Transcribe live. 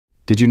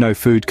Did you know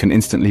food can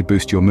instantly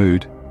boost your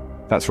mood?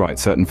 That's right,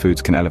 certain foods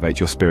can elevate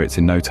your spirits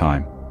in no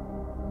time.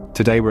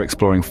 Today we're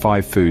exploring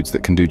 5 foods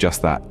that can do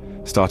just that,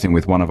 starting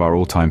with one of our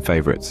all-time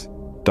favorites,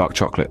 dark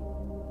chocolate.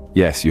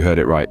 Yes, you heard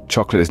it right.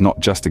 Chocolate is not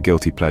just a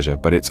guilty pleasure,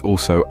 but it's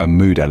also a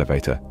mood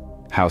elevator.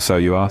 How so,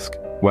 you ask?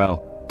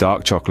 Well,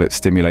 dark chocolate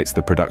stimulates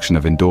the production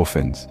of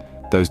endorphins,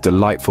 those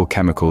delightful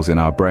chemicals in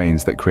our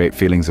brains that create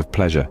feelings of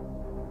pleasure.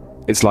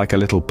 It's like a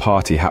little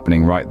party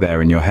happening right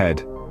there in your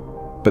head.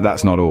 But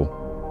that's not all.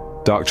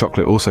 Dark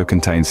chocolate also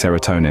contains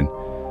serotonin,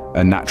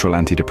 a natural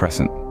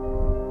antidepressant.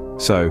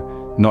 So,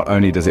 not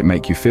only does it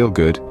make you feel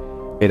good,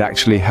 it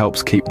actually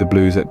helps keep the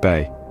blues at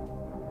bay.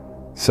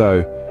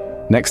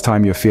 So, next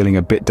time you're feeling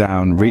a bit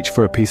down, reach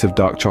for a piece of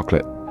dark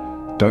chocolate.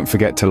 Don't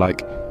forget to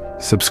like,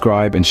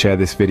 subscribe and share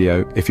this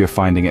video if you're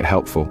finding it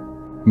helpful.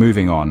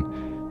 Moving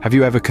on, have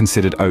you ever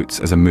considered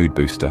oats as a mood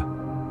booster?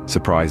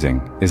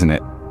 Surprising, isn't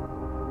it?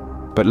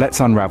 But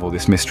let's unravel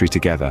this mystery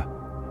together.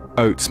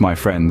 Oats, my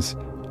friends,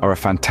 are a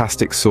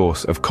fantastic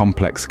source of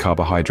complex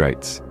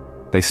carbohydrates.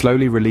 They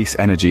slowly release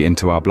energy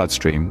into our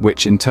bloodstream,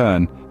 which in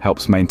turn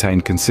helps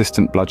maintain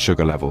consistent blood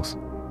sugar levels.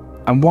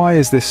 And why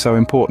is this so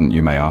important,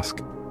 you may ask?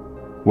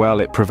 Well,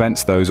 it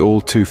prevents those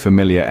all too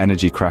familiar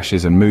energy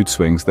crashes and mood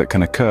swings that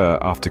can occur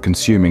after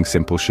consuming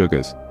simple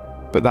sugars.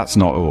 But that's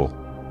not all.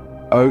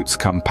 Oats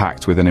come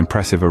packed with an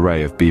impressive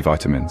array of B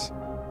vitamins.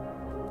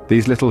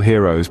 These little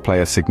heroes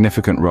play a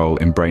significant role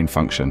in brain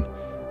function,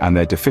 and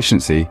their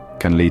deficiency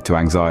can lead to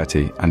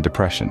anxiety and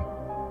depression.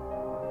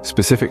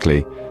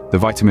 Specifically, the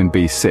vitamin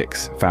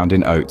B6 found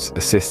in oats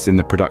assists in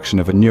the production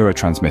of a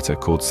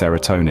neurotransmitter called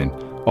serotonin,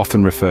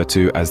 often referred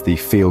to as the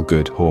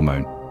feel-good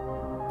hormone.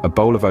 A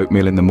bowl of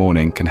oatmeal in the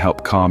morning can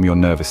help calm your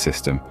nervous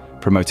system,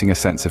 promoting a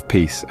sense of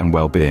peace and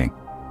well-being.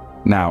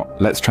 Now,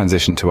 let's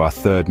transition to our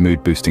third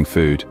mood-boosting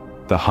food,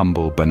 the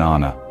humble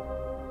banana.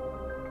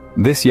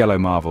 This yellow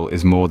marvel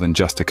is more than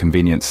just a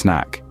convenient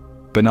snack.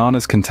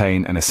 Bananas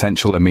contain an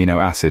essential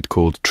amino acid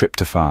called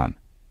tryptophan.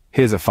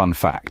 Here's a fun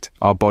fact: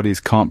 our bodies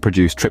can't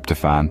produce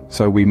tryptophan,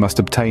 so we must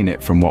obtain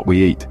it from what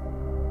we eat.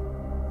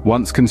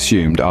 Once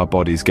consumed, our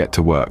bodies get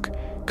to work,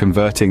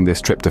 converting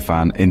this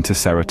tryptophan into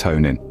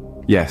serotonin.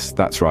 Yes,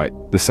 that's right,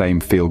 the same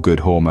feel-good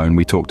hormone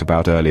we talked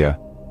about earlier.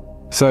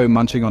 So,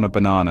 munching on a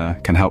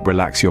banana can help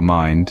relax your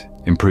mind,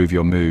 improve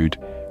your mood,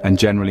 and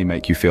generally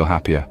make you feel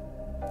happier.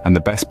 And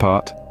the best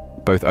part?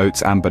 Both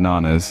oats and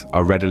bananas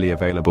are readily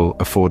available,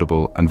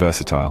 affordable, and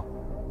versatile.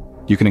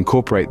 You can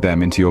incorporate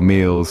them into your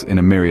meals in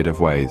a myriad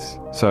of ways,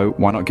 so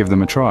why not give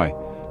them a try?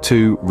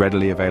 2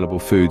 readily available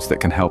foods that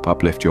can help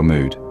uplift your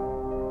mood.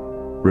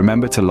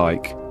 Remember to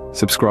like,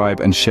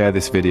 subscribe, and share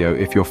this video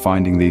if you're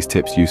finding these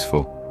tips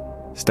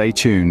useful. Stay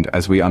tuned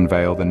as we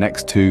unveil the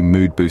next 2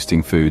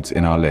 mood-boosting foods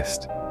in our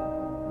list.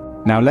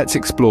 Now let's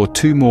explore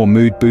 2 more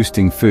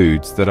mood-boosting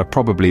foods that are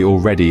probably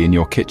already in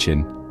your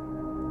kitchen.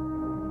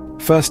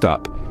 First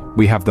up,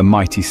 we have the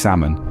mighty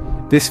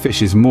salmon. This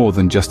fish is more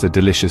than just a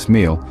delicious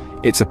meal,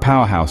 it's a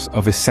powerhouse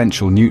of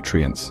essential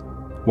nutrients.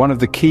 One of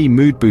the key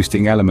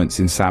mood-boosting elements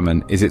in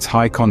salmon is its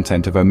high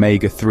content of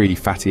omega-3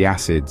 fatty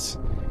acids.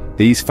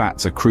 These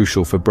fats are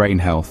crucial for brain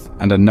health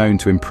and are known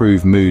to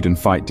improve mood and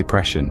fight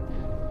depression.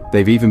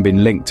 They've even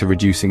been linked to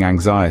reducing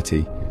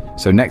anxiety,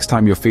 so next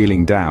time you're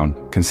feeling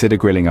down, consider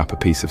grilling up a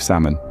piece of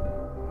salmon.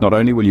 Not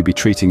only will you be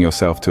treating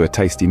yourself to a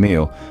tasty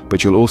meal,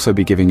 but you'll also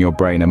be giving your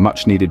brain a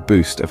much-needed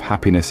boost of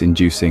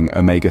happiness-inducing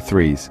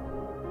omega-3s.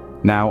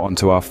 Now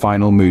onto our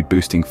final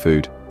mood-boosting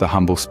food, the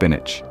humble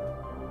spinach.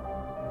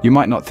 You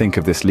might not think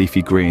of this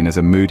leafy green as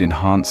a mood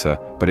enhancer,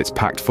 but it's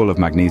packed full of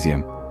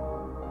magnesium.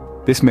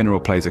 This mineral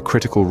plays a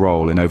critical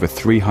role in over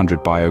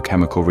 300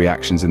 biochemical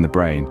reactions in the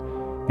brain,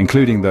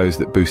 including those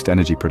that boost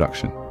energy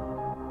production.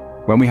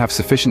 When we have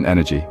sufficient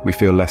energy, we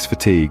feel less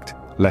fatigued,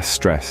 less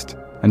stressed,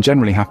 and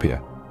generally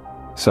happier.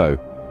 So,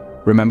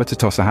 remember to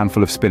toss a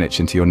handful of spinach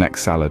into your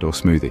next salad or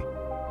smoothie.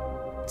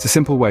 It's a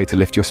simple way to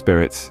lift your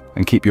spirits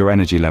and keep your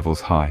energy levels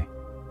high.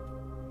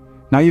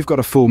 Now you've got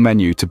a full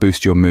menu to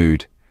boost your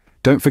mood.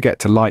 Don't forget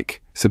to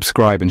like,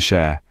 subscribe, and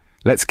share.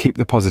 Let's keep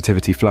the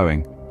positivity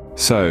flowing.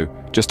 So,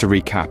 just to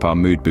recap our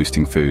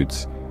mood-boosting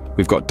foods,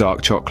 we've got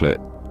dark chocolate,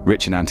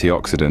 rich in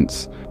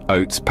antioxidants,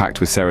 oats packed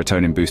with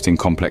serotonin-boosting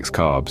complex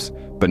carbs,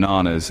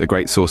 bananas, a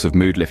great source of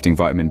mood-lifting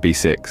vitamin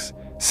B6,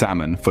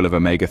 salmon, full of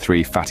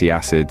omega-3 fatty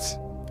acids,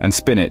 and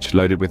spinach,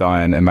 loaded with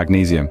iron and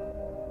magnesium.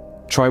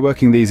 Try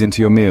working these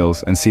into your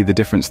meals and see the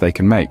difference they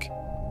can make.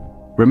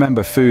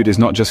 Remember, food is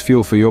not just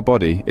fuel for your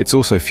body, it's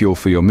also fuel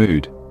for your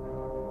mood.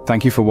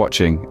 Thank you for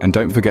watching, and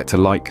don't forget to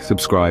like,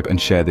 subscribe,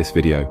 and share this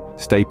video.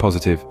 Stay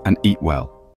positive and eat well.